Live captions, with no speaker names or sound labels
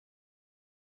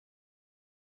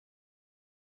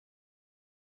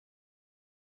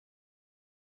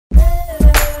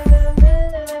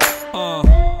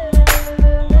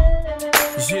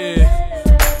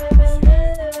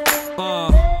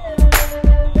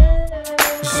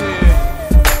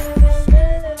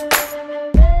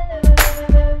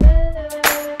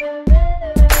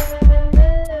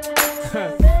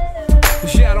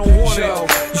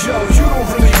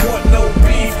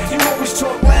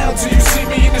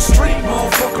the street,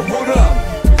 motherfucker, what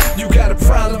up? You got a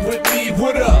problem with me,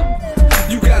 what up?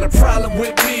 You got a problem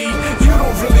with me, you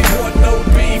don't really want no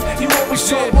beef. You always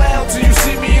talk loud till you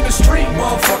see me in the street,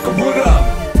 motherfucker, what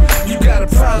up? You got a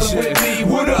problem with me,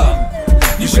 what up?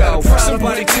 You got a problem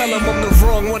somebody with tell me. him I'm the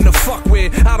wrong one to fuck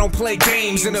with. I don't play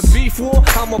games. In a beef war,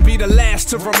 I'ma be the last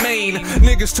to remain.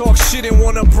 Niggas talk shit and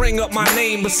wanna bring up my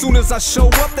name, but soon as I show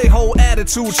up, they whole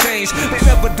attitude change. They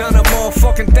never done a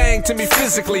motherfucking thing to me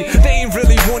physically. They ain't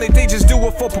really want it, they just do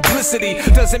it for publicity.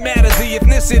 Doesn't matter the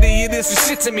ethnicity, it isn't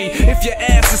shit to me. If your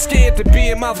ass is scared to be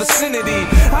in my vicinity.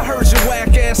 I heard your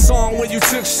whack ass song when you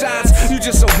took shots. You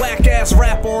just a whack ass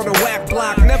rapper on a whack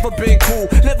block. Never been cool,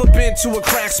 never been to a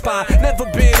crack spot, never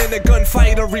been in a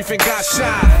gunfight or even got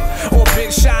shot, or been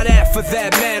shot at for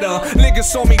that matter. Niggas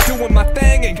saw me doing my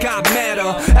thing and got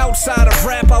madder. Outside of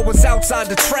rap, I was outside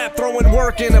the trap, throwing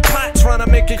work in a pot, trying to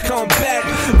make it come back.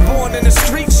 Born in the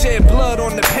street, shed blood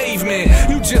on the pavement.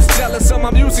 You just jealous of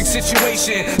my music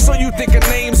situation, so you think of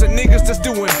names of niggas that's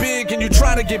doing big, and you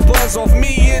try to get buzz off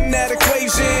me in that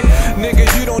equation. Nigga,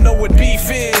 you don't know what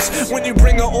beef is when you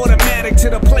bring an automatic to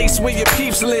the place where your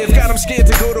peeps live. Got them scared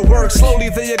to go to work, slowly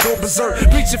they go berserk.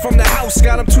 Preaching from the house,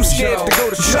 got them too scared to go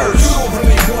to church. You don't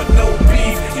really want no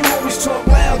beef. You always talk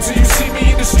loud till you see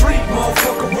me in the street,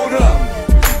 motherfucker, what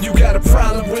up? You got a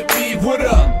problem with me, what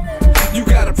up? You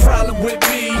got a problem with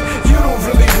me, you don't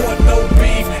really want no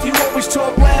beef. You always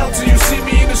talk loud till you see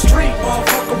me in the street,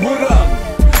 motherfucker, what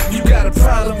up? You got a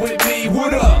problem with me,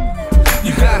 what up?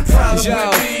 You got a problem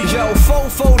with me. Yo,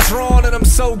 fofo drawn and I'm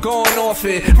so gone off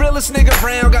it. Realest nigga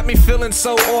round got me feeling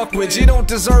so awkward. You don't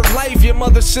deserve life, your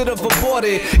mother should've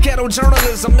aborted. Ghetto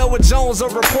journalism, Noah Jones will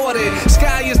report it.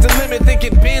 Sky is the limit,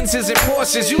 thinking Benzes and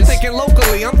Porsches. You thinking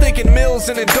locally, I'm thinking mills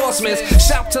and endorsements.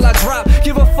 Shop till I drop,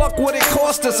 give a fuck what it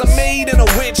cost us. I'm made in a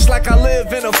winch like I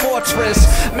live in a fortress.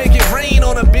 Make it rain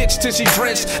on a bitch till she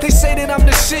drenched. They say that I'm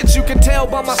the shit, you can tell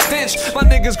by my stench. My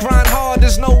niggas grind hard,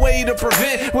 there's no way to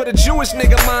prevent what a Jewish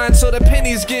nigga mind, so the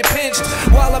pennies get pinched.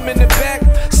 While I'm in the back,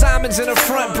 Simon's in the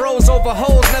front. Bros over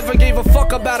hoes, never gave a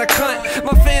fuck about a cunt.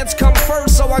 My fans come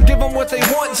first, so I give them what they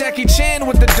want. Jackie Chan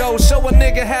with the dough, show a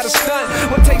nigga how to stunt.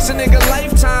 What takes a nigga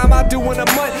lifetime, I do in a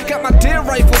month. Got my deer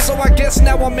rifle, so I guess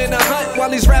now I'm in a hunt. While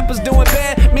these rappers doing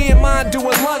bad, me and mine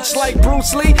doing lunch. Like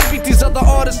Bruce Lee, beat these other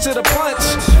artists to the punch.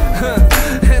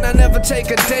 And I never take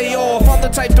a day off. I'm the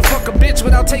type to fuck a bitch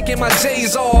without taking my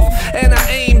J's off. And I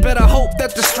aim, better hope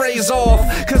that the strays off.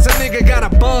 Cause a nigga got a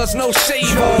buzz, no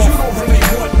shave off. You don't really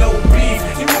want no beef.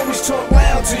 You always talk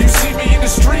loud till you see me in the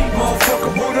street,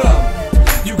 motherfucker, what up?